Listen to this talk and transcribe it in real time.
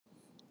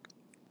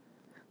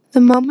The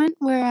moment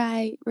where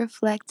I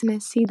reflect and I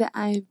see that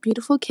I have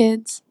beautiful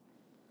kids,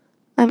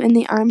 I'm in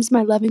the arms of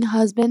my loving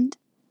husband,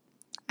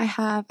 I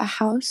have a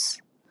house,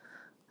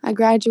 I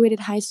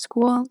graduated high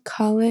school,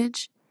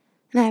 college,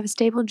 and I have a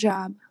stable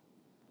job.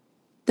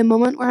 The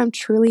moment where I'm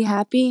truly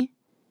happy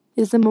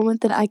is the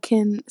moment that I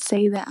can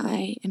say that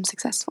I am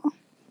successful.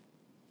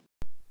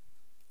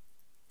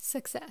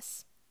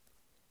 Success.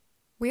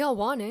 We all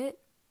want it,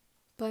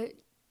 but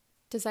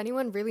does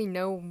anyone really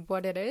know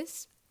what it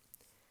is?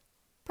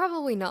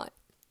 Probably not.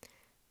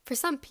 For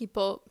some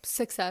people,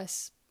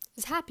 success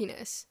is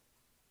happiness,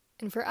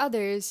 and for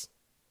others,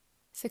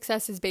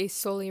 success is based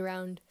solely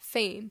around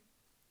fame.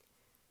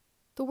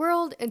 The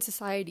world and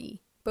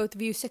society both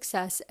view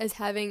success as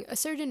having a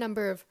certain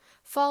number of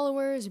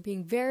followers, or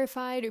being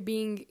verified, or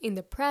being in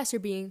the press, or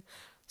being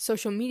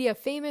social media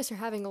famous, or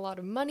having a lot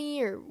of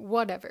money, or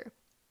whatever.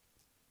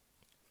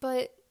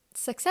 But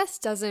success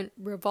doesn't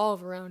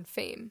revolve around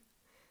fame.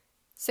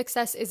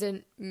 Success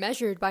isn't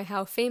measured by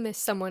how famous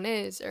someone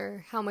is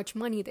or how much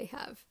money they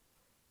have.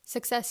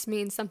 Success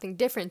means something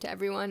different to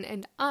everyone,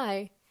 and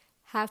I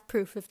have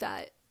proof of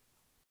that.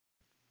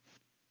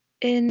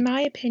 In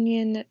my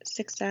opinion,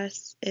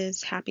 success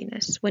is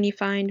happiness. When you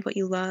find what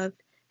you love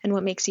and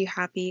what makes you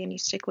happy and you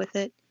stick with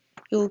it,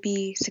 you will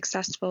be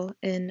successful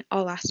in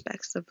all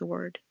aspects of the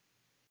word.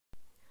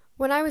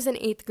 When I was in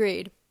 8th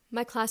grade,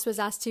 my class was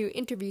asked to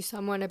interview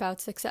someone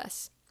about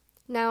success.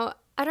 Now,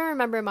 I don't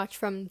remember much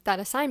from that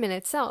assignment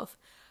itself,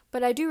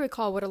 but I do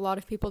recall what a lot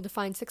of people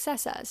define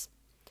success as.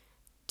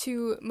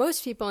 To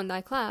most people in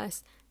that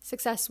class,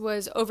 success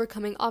was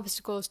overcoming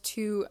obstacles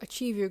to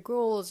achieve your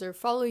goals or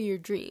follow your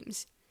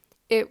dreams.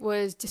 It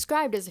was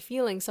described as a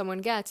feeling someone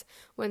gets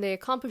when they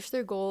accomplish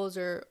their goals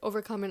or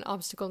overcome an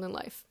obstacle in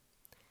life.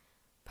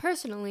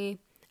 Personally,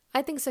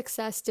 I think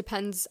success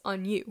depends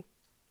on you.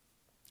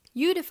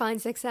 You define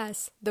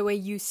success the way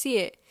you see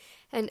it,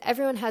 and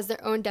everyone has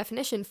their own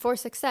definition for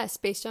success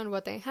based on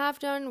what they have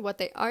done, what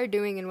they are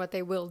doing, and what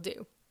they will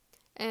do.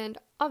 And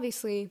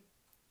obviously,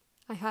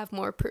 I have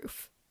more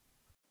proof.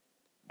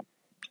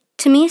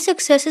 To me,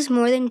 success is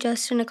more than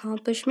just an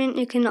accomplishment.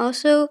 It can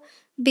also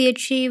be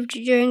achieved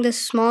during the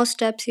small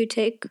steps you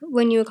take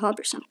when you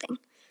accomplish something.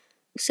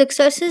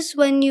 Success is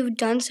when you've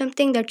done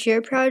something that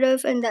you're proud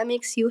of and that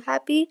makes you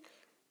happy,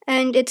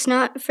 and it's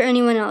not for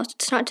anyone else.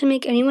 It's not to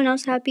make anyone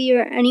else happy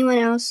or anyone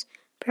else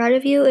proud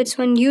of you. It's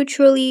when you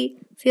truly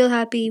feel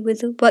happy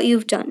with what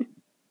you've done.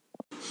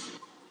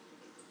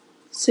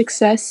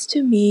 Success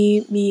to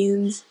me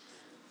means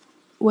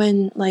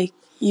when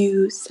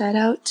you set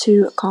out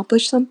to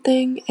accomplish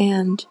something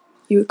and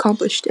you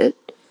accomplished it.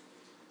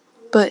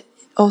 But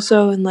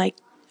also in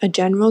a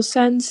general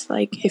sense,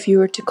 if you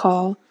were to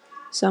call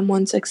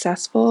someone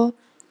successful,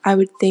 I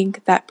would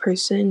think that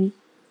person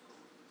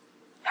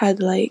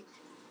had a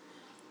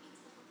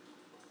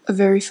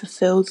very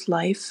fulfilled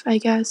life, I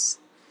guess.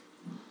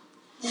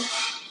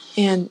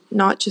 And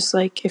not just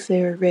if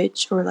they were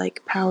rich or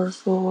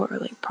powerful or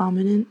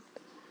prominent.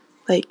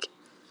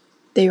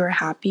 They were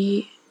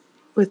happy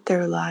with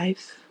their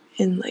life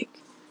and I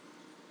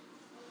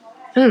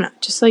don't know,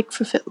 just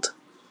fulfilled.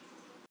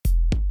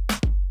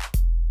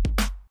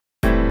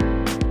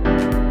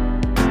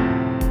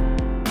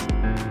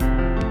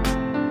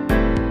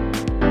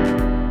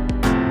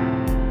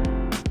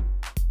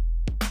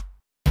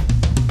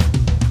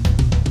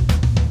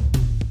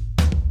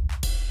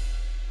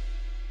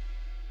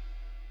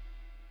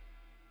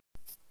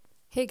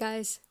 Hey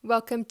guys,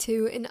 welcome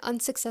to an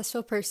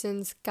unsuccessful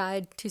person's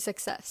guide to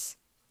success.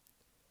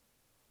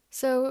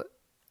 So,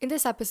 in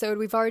this episode,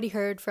 we've already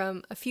heard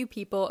from a few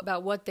people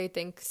about what they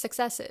think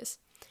success is.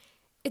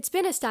 It's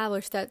been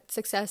established that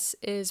success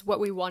is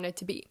what we want it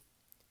to be.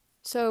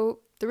 So,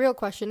 the real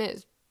question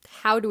is,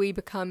 how do we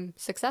become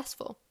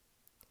successful?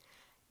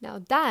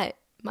 Now that,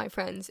 my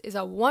friends, is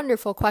a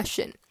wonderful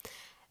question.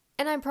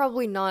 And I'm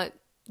probably not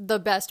the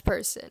best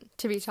person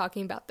to be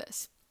talking about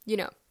this.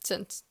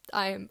 Since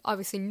I am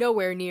obviously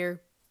nowhere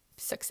near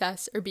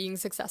success or being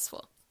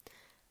successful.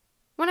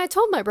 When I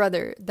told my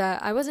brother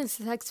that I wasn't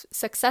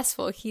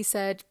successful, he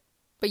said,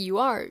 "But you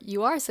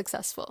are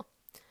successful."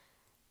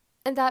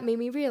 And that made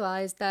me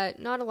realize that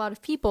not a lot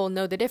of people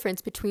know the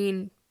difference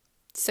between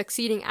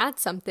succeeding at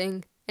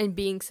something and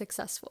being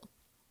successful.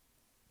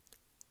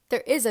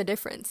 There is a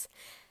difference.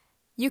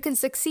 You can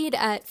succeed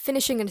at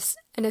finishing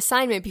an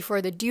assignment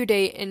before the due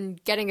date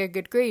and getting a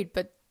good grade,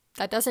 but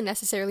that doesn't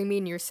necessarily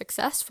mean you're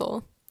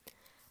successful.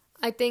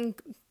 I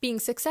think being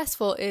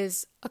successful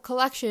is a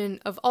collection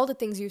of all the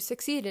things you've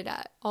succeeded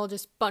at, all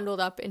just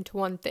bundled up into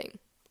one thing.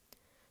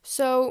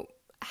 So,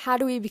 how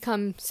do we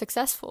become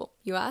successful,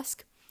 you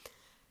ask?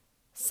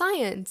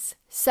 Science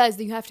says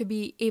that you have to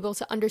be able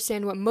to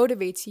understand what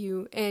motivates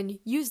you and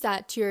use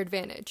that to your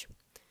advantage.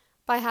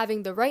 By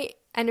having the right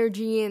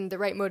energy and the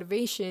right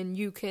motivation,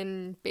 you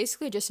can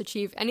basically just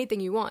achieve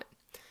anything you want.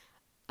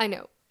 I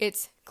know,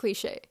 it's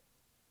cliche.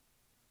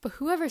 But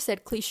whoever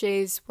said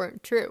cliches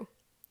weren't true?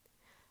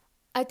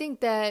 I think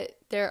that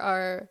there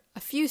are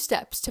a few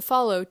steps to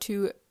follow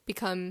to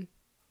become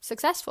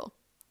successful.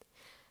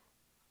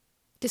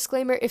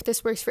 Disclaimer, if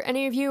this works for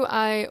any of you,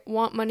 I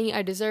want money,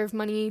 I deserve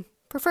money,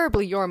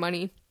 preferably your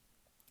money.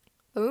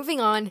 But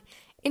moving on,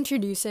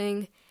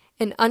 introducing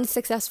an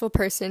unsuccessful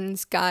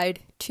person's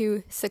guide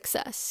to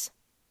success.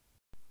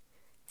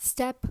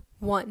 Step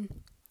 1.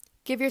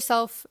 Give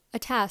yourself a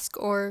task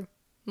or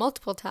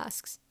multiple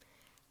tasks.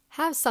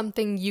 Have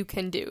something you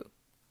can do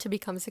to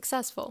become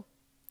successful.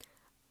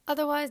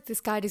 Otherwise, this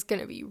guide is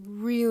going to be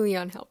really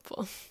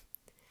unhelpful.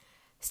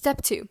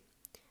 Step 2.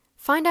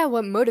 Find out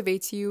what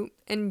motivates you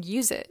and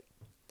use it.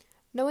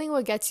 Knowing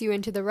what gets you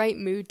into the right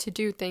mood to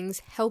do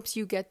things helps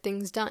you get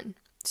things done.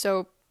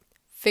 So,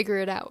 figure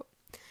it out.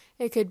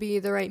 It could be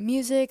the right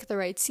music, the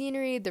right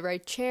scenery, the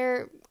right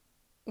chair,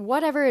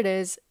 whatever it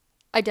is,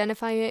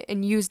 identify it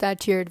and use that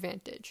to your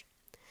advantage.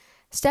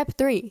 Step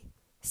 3.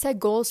 Set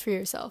goals for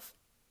yourself.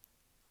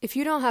 If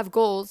you don't have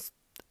goals,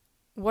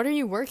 what are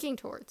you working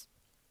towards?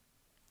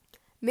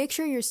 Make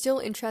sure you're still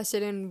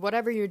interested in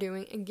whatever you're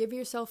doing and give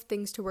yourself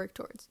things to work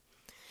towards.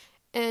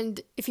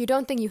 And if you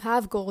don't think you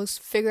have goals,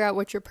 figure out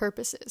what your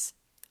purpose is.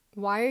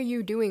 Why are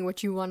you doing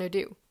what you want to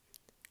do?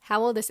 How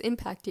will this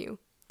impact you?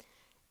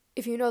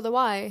 If you know the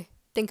why,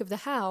 think of the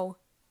how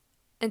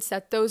and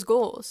set those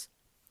goals.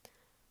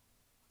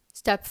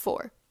 Step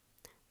 4.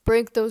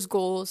 Break those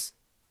goals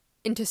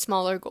into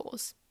smaller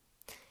goals.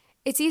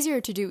 It's easier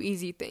to do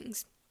easy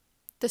things.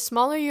 The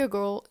smaller your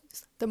goals,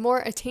 the more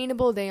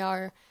attainable they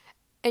are.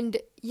 And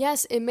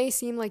yes, it may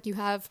seem like you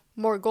have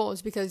more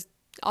goals because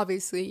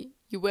obviously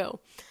you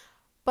will.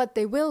 But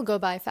they will go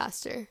by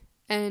faster,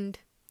 and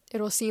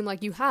it'll seem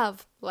like you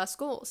have less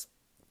goals.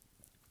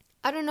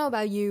 I don't know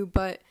about you,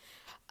 but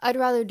I'd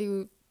rather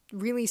do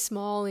really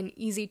small and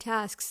easy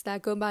tasks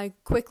that go by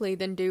quickly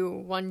than do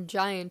one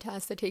giant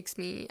task that takes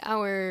me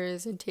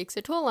hours and takes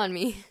a toll on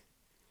me.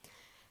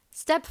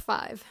 Step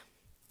 5.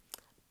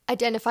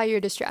 Identify your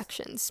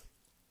distractions.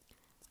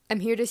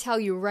 I'm here to tell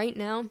you right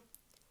now,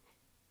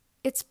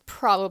 it's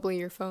probably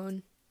your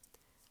phone.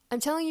 I'm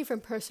telling you from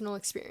personal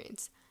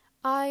experience.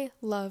 I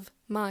love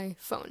my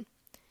phone.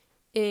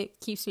 It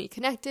keeps me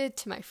connected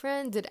to my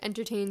friends, it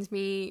entertains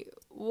me,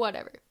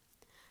 whatever.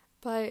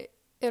 But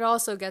it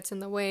also gets in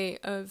the way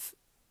of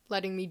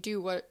letting me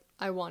do what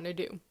I want to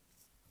do.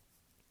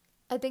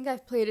 I think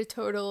I've played a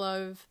total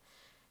of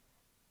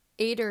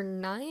 8 or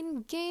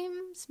 9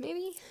 games,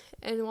 maybe,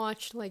 and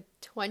watched like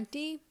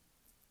 20,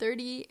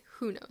 30,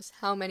 who knows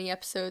how many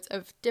episodes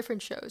of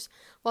different shows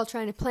while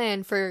trying to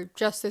plan for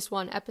just this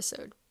one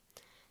episode.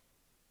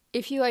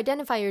 If you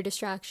identify your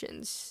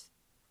distractions,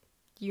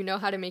 you know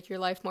how to make your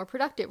life more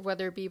productive,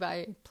 whether it be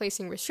by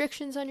placing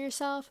restrictions on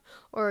yourself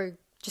or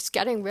just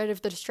getting rid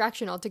of the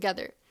distraction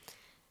altogether.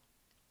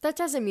 That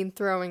doesn't mean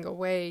throwing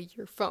away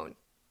your phone.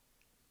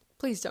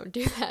 Please don't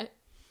do that.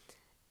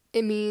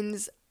 It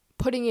means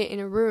putting it in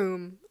a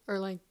room or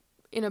like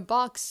in a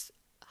box,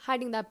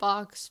 hiding that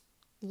box,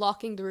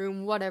 locking the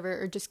room,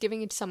 whatever, or just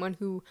giving it to someone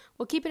who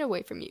will keep it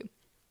away from you.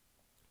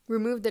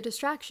 Remove the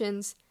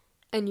distractions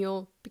and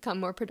you'll become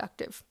more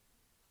productive.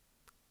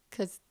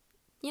 Because,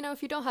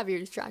 if you don't have your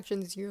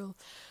distractions, you'll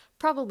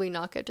probably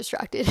not get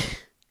distracted.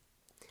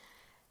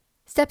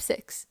 Step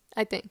 6,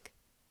 I think.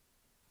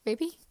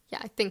 Maybe? Yeah,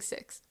 I think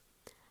 6.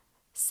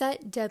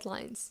 Set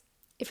deadlines.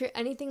 If you're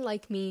anything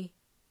like me,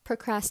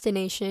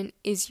 procrastination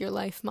is your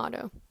life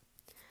motto.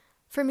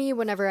 For me,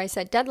 whenever I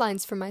set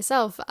deadlines for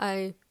myself,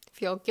 I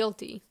feel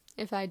guilty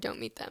if I don't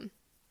meet them.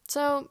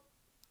 So,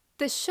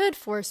 this should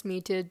force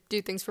me to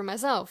do things for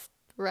myself,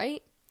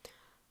 right?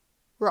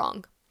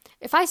 Wrong.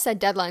 If I set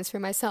deadlines for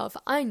myself,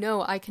 I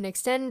know I can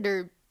extend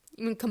or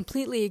even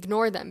completely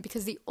ignore them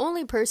because the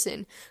only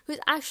person who's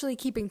actually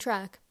keeping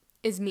track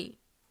is me.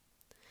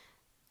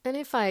 And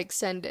if I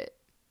extend it,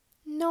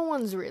 no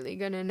one's really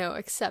gonna know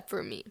except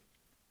for me.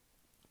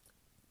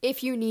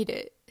 If you need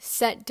it,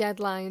 set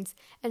deadlines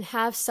and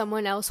have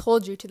someone else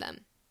hold you to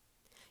them.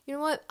 You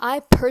know what? I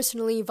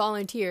personally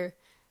volunteer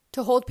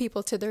to hold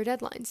people to their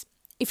deadlines.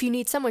 If you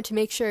need someone to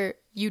make sure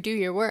you do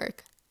your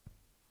work,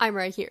 I'm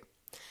right here.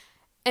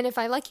 And if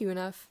I like you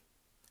enough,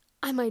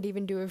 I might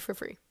even do it for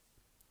free.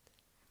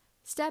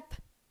 Step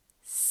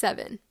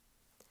 7.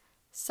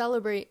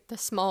 Celebrate the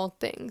small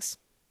things.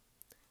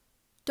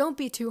 Don't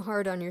be too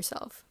hard on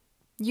yourself.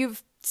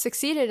 You've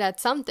succeeded at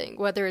something,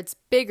 whether it's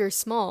big or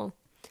small.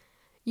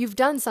 You've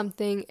done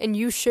something and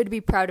you should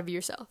be proud of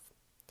yourself.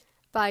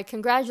 By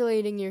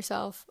congratulating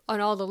yourself on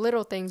all the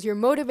little things, you're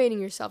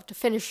motivating yourself to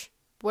finish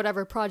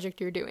whatever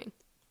project you're doing.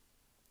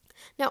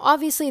 Now,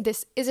 obviously,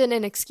 this isn't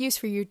an excuse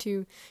for you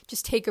to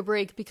just take a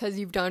break because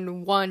you've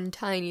done one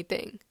tiny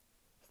thing.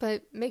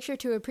 But make sure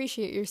to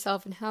appreciate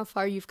yourself and how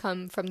far you've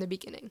come from the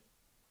beginning.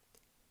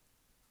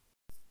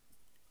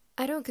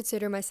 I don't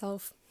consider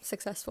myself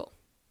successful.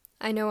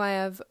 I know I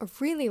have a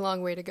really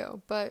long way to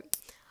go, but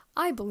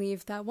I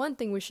believe that one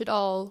thing we should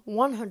all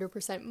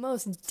 100%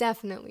 most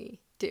definitely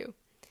do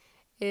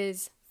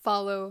is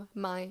follow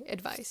my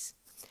advice.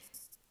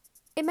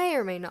 It may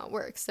or may not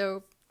work,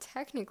 so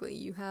technically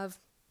you have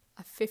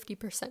a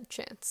 50%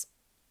 chance.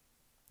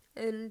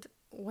 And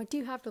what do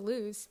you have to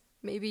lose?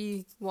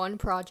 Maybe one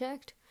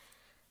project?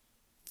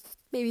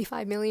 Maybe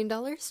 $5 million?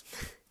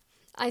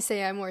 I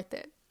say I'm worth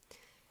it.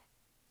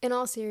 In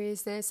all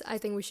seriousness, I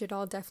think we should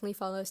all definitely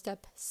follow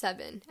step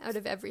 7 out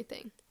of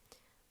everything.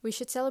 We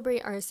should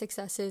celebrate our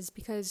successes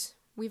because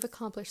we've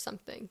accomplished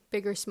something,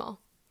 big or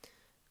small.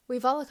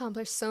 We've all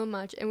accomplished so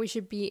much, and we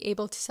should be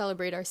able to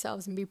celebrate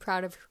ourselves and be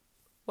proud of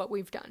what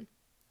we've done.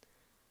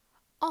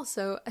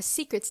 Also, a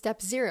secret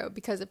step 0,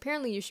 because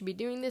apparently you should be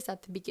doing this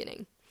at the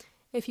beginning.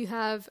 If you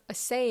have a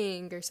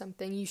saying or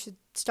something, you should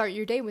start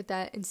your day with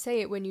that and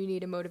say it when you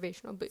need a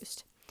motivational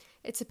boost.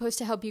 It's supposed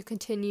to help you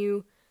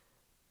continue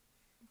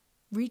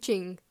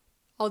reaching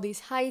all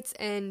these heights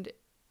and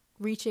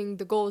reaching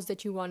the goals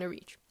that you want to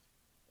reach.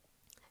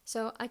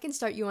 So I can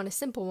start you on a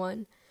simple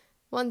one.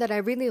 One that I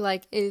really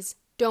like is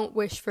don't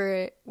wish for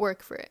it,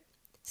 work for it.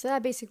 So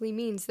that basically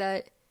means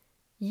that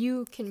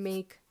you can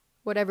make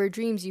whatever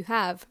dreams you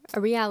have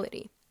a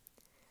reality.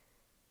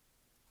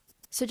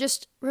 So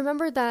just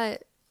remember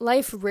that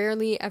life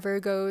rarely ever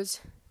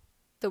goes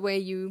the way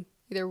you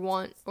either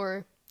want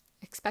or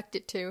expect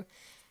it to.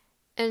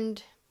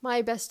 And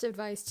my best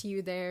advice to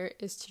you there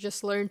is to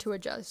just learn to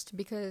adjust,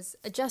 because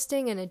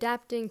adjusting and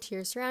adapting to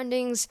your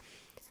surroundings,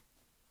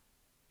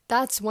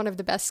 that's one of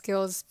the best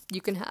skills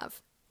you can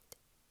have.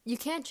 You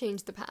can't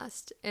change the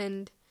past,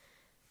 and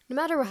no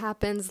matter what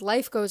happens,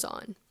 life goes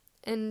on.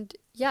 And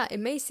yeah, it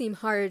may seem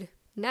hard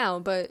now,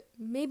 but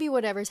maybe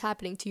whatever's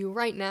happening to you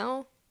right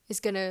now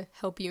is going to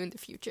help you in the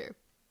future.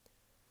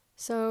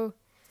 So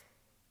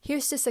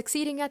here's to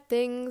succeeding at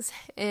things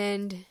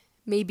and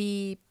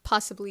maybe,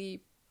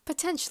 possibly,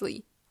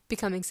 potentially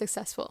becoming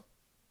successful.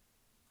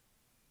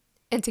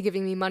 And to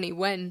giving me money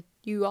when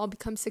you all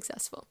become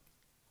successful.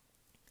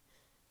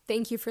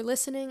 Thank you for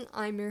listening.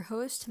 I'm your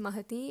host,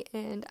 Mahati,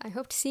 and I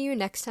hope to see you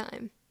next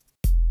time.